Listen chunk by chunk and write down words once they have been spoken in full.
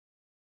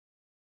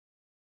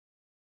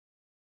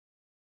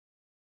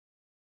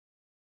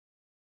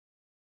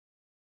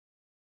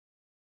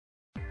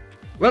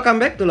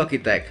Welcome back to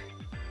Loki Tech.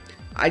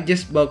 I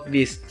just bought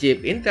this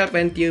cheap Intel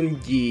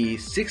Pentium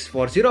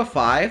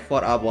G6405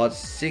 for about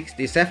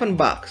 67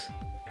 bucks.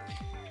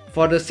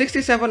 For the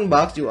 67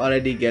 bucks, you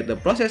already get the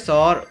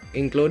processor,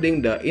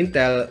 including the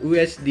Intel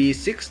UHD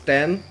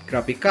 610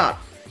 graphic card.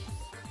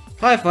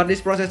 However, this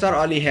processor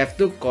only have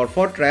 2 core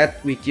 4 threads,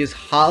 which is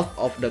half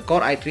of the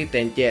Core i3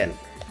 10th gen.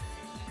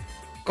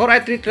 Core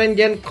i3 10th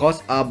gen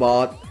costs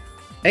about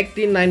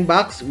 89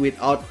 bucks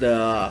without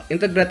the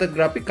integrated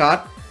graphic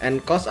card,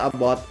 and costs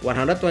about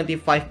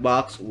 125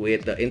 bucks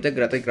with the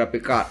integrated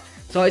graphic card.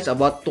 So it's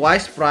about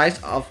twice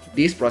price of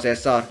this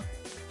processor.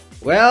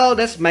 Well,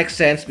 that makes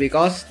sense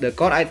because the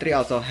Core i3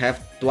 also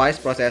have twice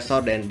processor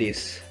than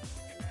this.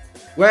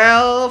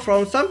 Well,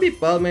 from some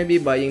people, maybe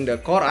buying the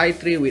Core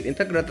i3 with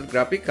integrated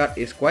graphic card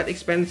is quite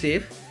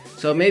expensive.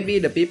 So maybe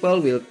the people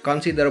will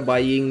consider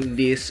buying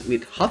this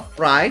with half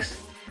price,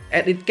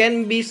 and it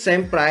can be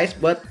same price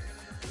but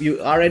you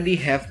already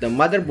have the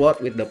motherboard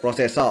with the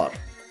processor.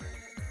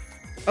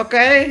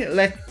 Okay,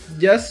 let's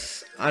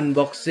just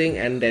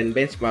unboxing and then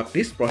benchmark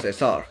this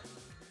processor.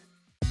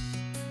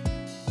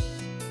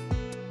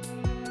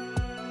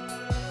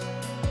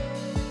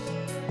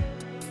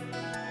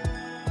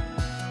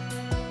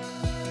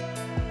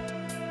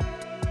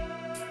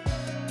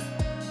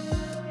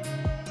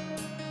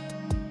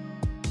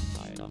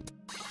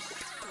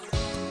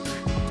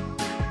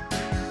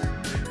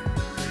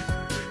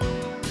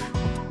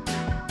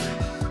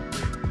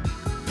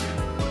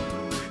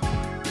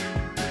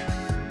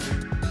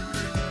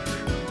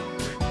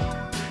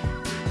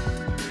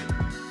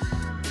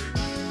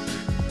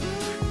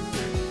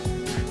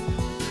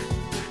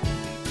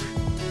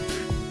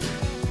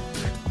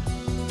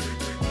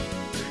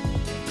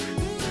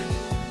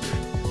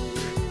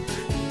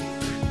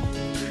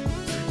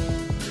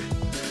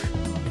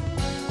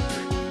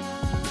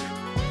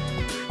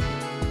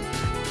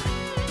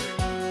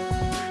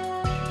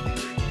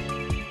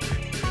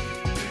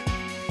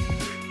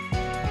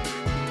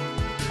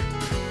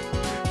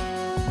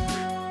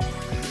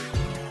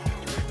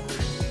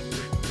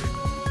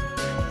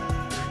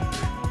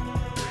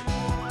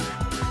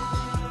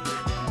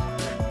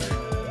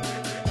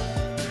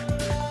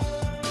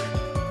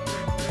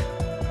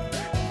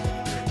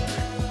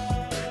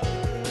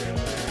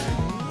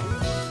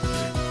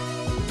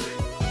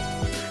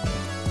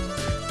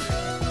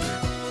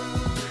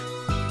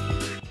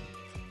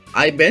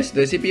 I bench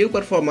the CPU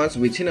performance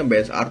with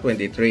Cinebench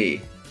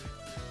R23.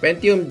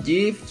 Pentium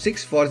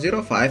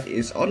G6405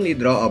 is only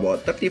draw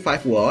about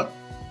 35 watt,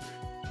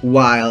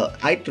 while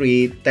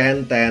i3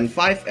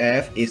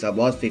 10105F is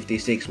about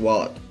 56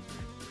 watt.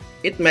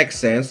 It makes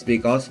sense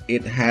because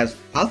it has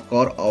half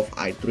core of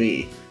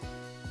i3.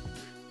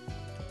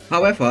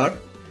 However,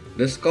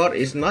 the score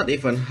is not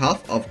even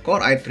half of Core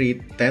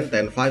i3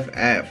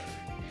 10105F.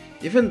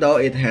 Even though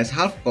it has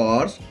half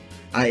cores,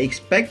 I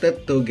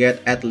expected to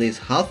get at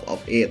least half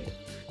of it.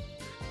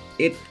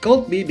 It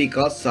could be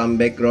because some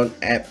background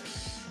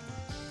apps.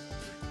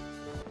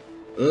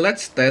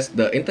 Let's test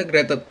the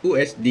integrated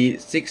UHD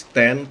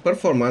 610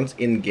 performance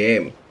in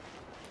game.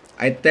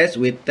 I test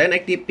with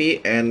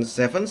 1080p and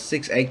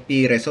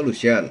 768p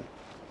resolution.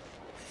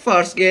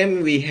 First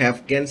game, we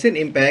have Genshin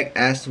Impact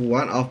as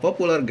one of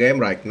popular game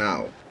right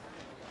now.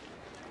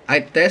 I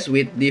test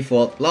with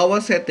default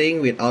lower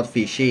setting without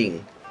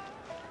fishing.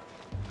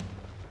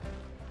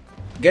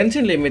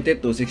 Genshin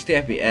limited to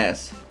 60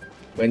 FPS.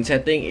 When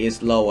setting is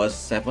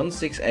lowest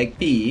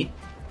 768p,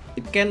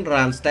 it can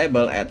run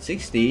stable at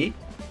 60,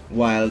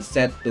 while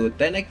set to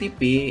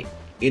 1080p,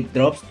 it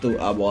drops to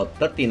about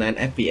 39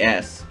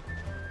 FPS.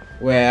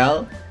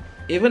 Well,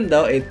 even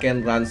though it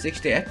can run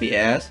 60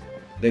 FPS,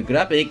 the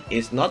graphic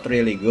is not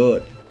really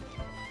good.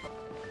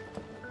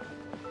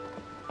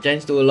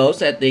 Change to low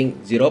setting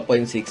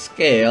 0.6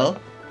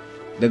 scale,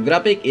 the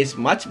graphic is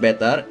much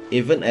better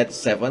even at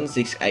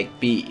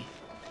 768p.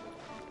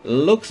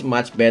 Looks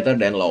much better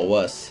than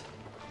lowest.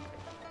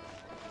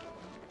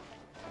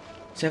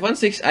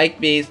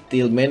 768p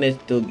still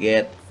managed to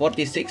get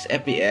 46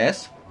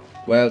 FPS,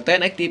 while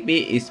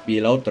 1080p is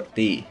below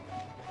 30.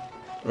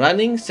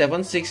 Running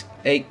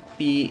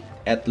 768p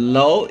at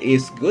low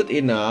is good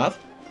enough.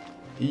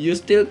 You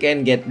still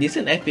can get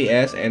decent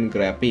FPS and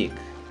graphic.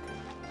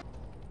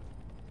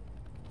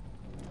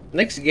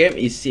 Next game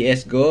is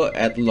CSGO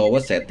at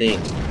lower setting.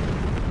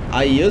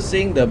 I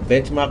using the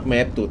benchmark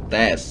map to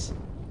test.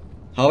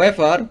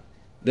 However,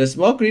 the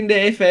smoke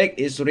grenade effect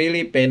is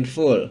really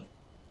painful.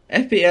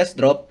 FPS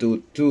dropped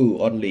to 2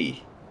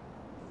 only.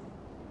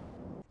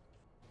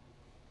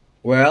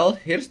 Well,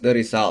 here's the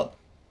result.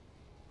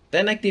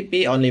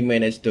 1080p only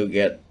managed to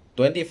get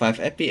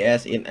 25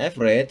 FPS in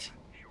average,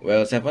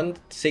 while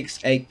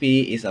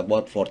 768p is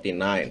about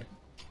 49.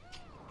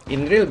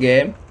 In real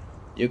game,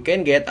 you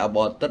can get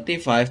about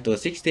 35 to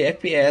 60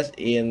 FPS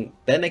in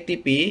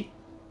 1080p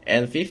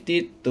and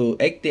 50 to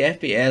 80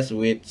 FPS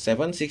with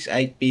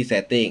 768p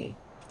setting.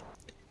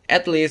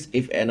 At least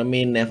if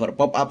enemy never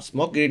pop up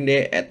smoke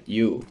grenade at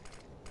you.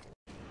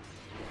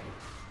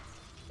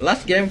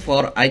 Last game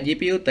for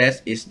iGPU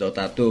test is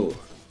Dota 2.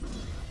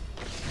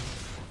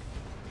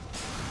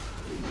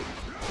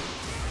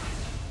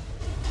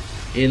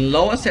 In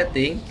lower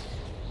setting,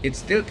 it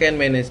still can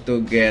manage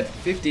to get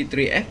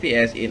 53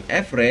 FPS in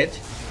average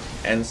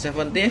and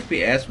 70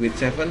 FPS with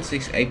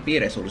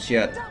 768p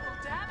resolution.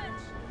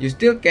 You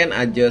still can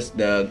adjust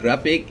the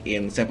graphic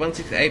in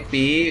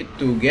 768p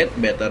to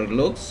get better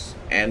looks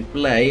and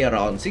play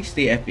around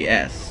 60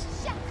 FPS.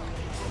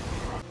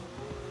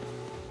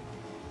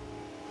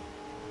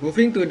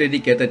 Moving to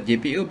dedicated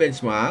GPU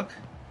benchmark,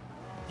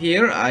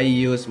 here I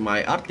use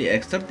my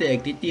RTX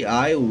 3080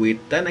 Ti with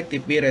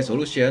 1080p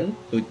resolution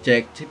to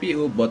check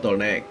GPU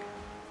bottleneck.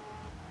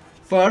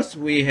 First,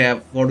 we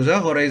have Forza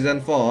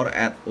Horizon 4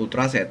 at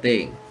ultra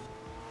setting.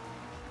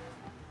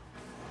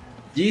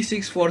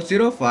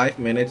 G6405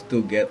 managed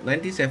to get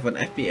 97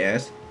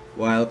 FPS,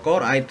 while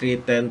Core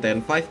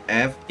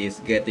i3-10105F is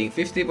getting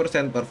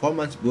 50%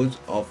 performance boost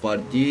over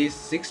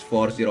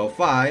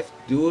G6405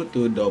 due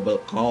to double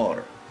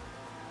core.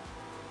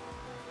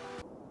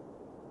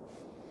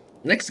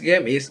 Next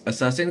game is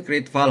Assassin's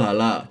Creed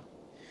Valhalla.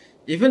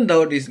 Even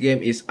though this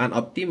game is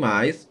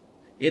unoptimized,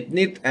 it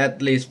needs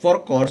at least 4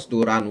 cores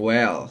to run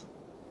well.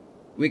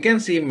 We can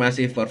see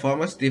massive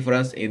performance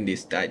difference in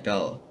this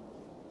title.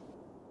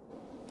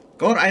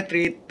 Core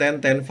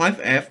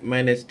i3-10105F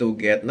managed to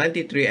get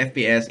 93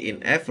 FPS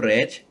in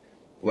average,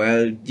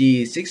 while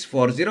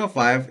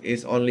G6405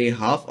 is only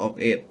half of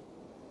it.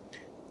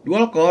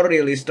 Dual core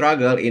really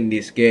struggle in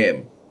this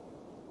game.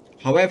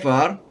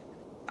 However,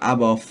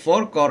 above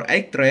 4 core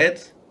 8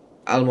 threads,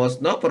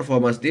 almost no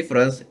performance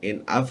difference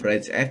in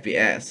average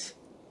FPS.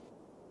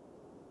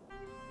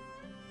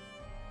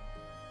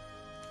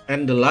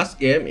 And the last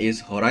game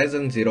is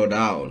Horizon Zero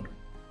Dawn.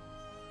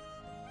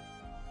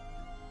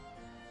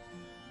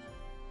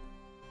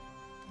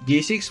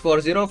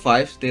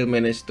 G6405 still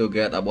managed to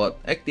get about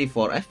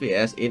 84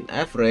 FPS in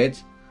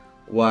average,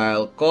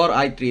 while Core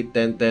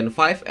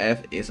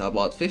i3-10105F is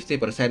about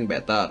 50%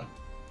 better.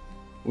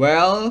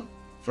 Well,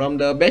 from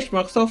the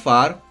benchmark so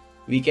far,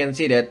 we can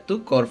see that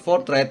 2-core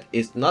 4-thread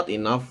is not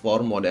enough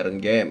for modern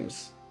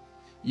games.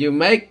 You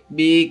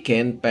maybe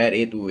can pair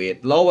it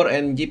with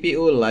lower-end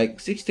GPU like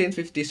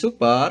 1650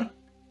 Super.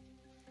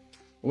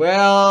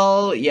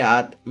 Well,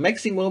 yeah,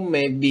 maximum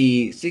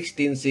maybe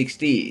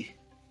 1660.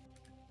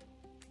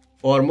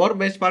 For more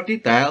benchmark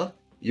detail,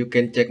 you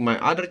can check my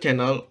other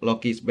channel,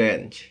 Loki's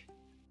Bench.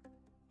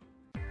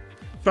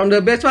 From the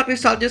benchmark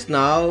result just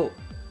now,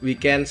 we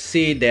can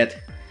see that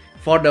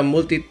for the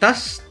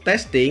multitask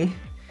testing,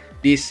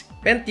 this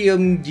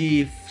Pentium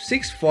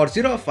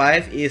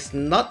G6405 is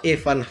not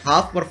even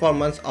half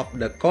performance of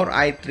the Core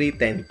i3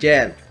 10th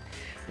Gen.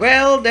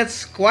 Well,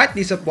 that's quite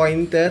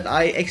disappointed.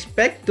 I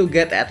expect to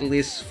get at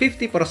least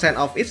 50%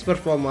 of its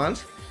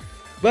performance,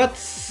 but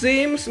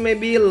seems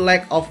maybe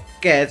lack of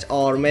cache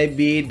or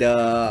maybe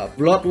the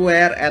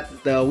bloatware at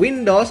the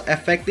Windows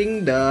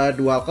affecting the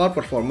dual core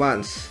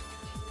performance.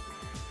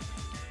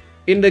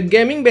 In the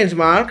gaming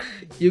benchmark,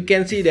 you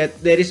can see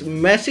that there is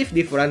massive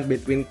difference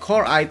between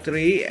Core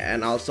i3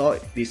 and also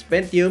this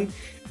Pentium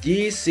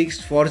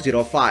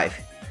G6405.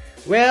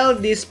 Well,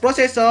 this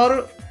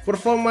processor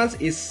performance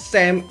is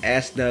same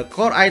as the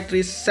Core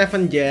i3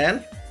 7th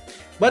Gen,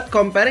 but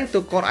comparing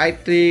to Core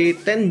i3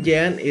 10th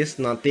Gen is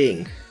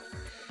nothing.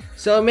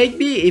 So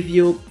maybe if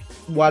you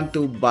want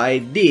to buy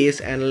this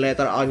and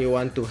later on you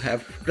want to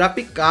have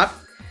graphic card,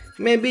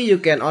 maybe you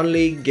can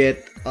only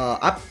get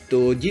up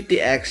to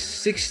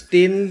GTX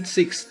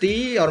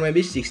 1660 or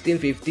maybe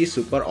 1650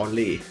 Super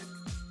only.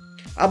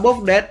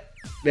 Above that,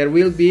 there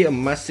will be a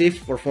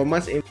massive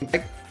performance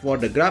impact for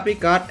the graphic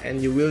card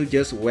and you will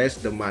just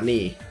waste the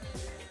money.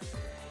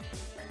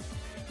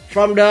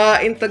 From the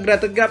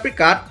integrated graphic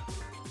card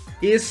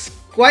is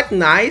quite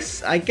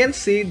nice. I can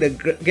see the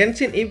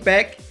Genshin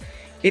Impact.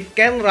 It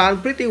can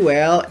run pretty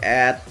well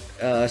at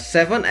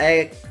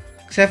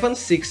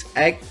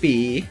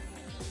 768p,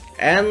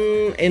 and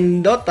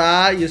in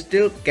Dota you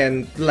still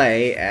can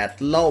play at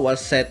lower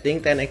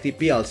setting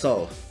 1080p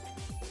also.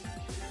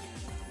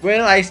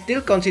 Well, I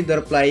still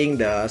consider playing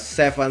the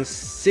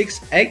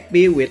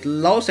 768p with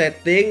low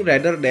setting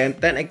rather than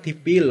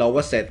 1080p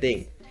lower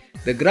setting.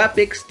 The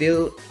graphics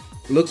still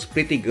looks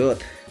pretty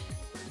good.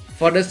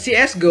 For the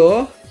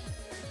CSGO,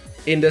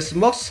 in the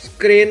smoke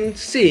screen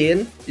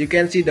scene, you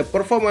can see the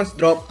performance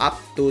drop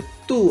up to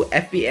 2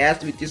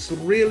 FPS, which is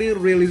really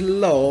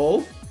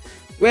low.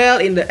 Well,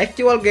 in the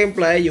actual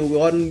gameplay, you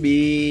won't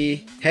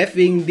be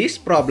having this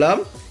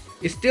problem.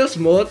 It's still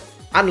smooth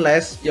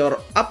unless your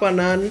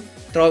opponent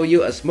throw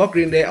you a smoke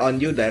grenade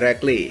on you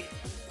directly.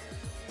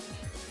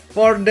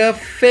 For the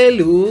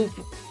value,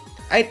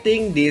 I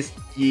think this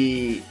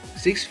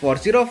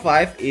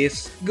G6405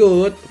 is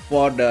good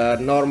for the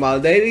normal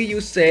daily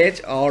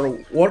usage or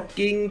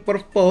working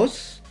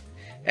purpose,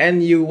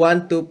 and you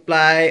want to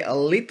play a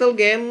little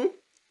game,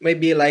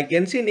 maybe like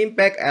Genshin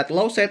Impact at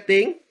low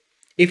setting,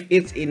 if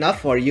it's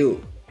enough for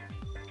you.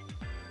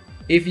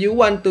 If you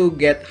want to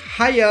get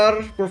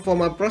higher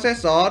performance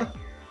processor,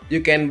 you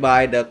can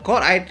buy the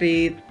Core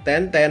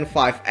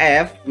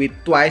i3-10105F with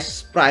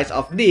twice price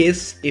of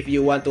this if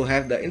you want to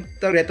have the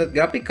integrated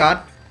graphic card,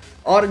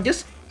 or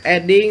just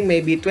adding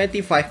maybe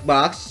 25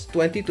 bucks,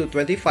 20 to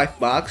 25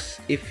 bucks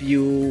if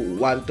you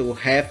want to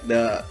have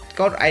the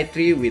Core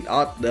i3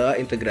 without the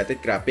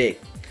integrated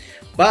graphic.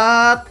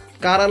 But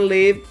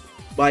currently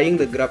buying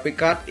the graphic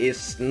card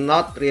is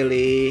not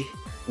really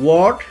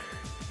worth,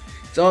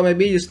 so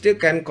maybe you still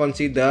can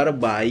consider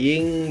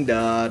buying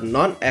the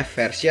non-F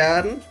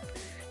version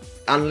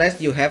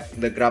unless you have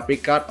the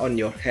graphic card on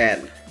your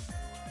hand.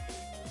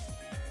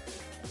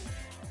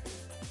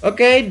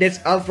 Okay,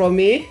 that's all from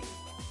me.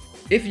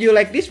 If you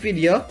like this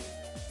video,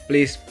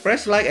 please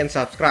press like and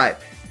subscribe.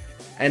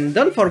 And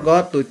don't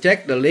forget to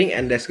check the link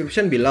and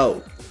description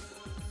below.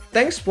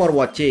 Thanks for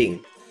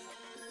watching.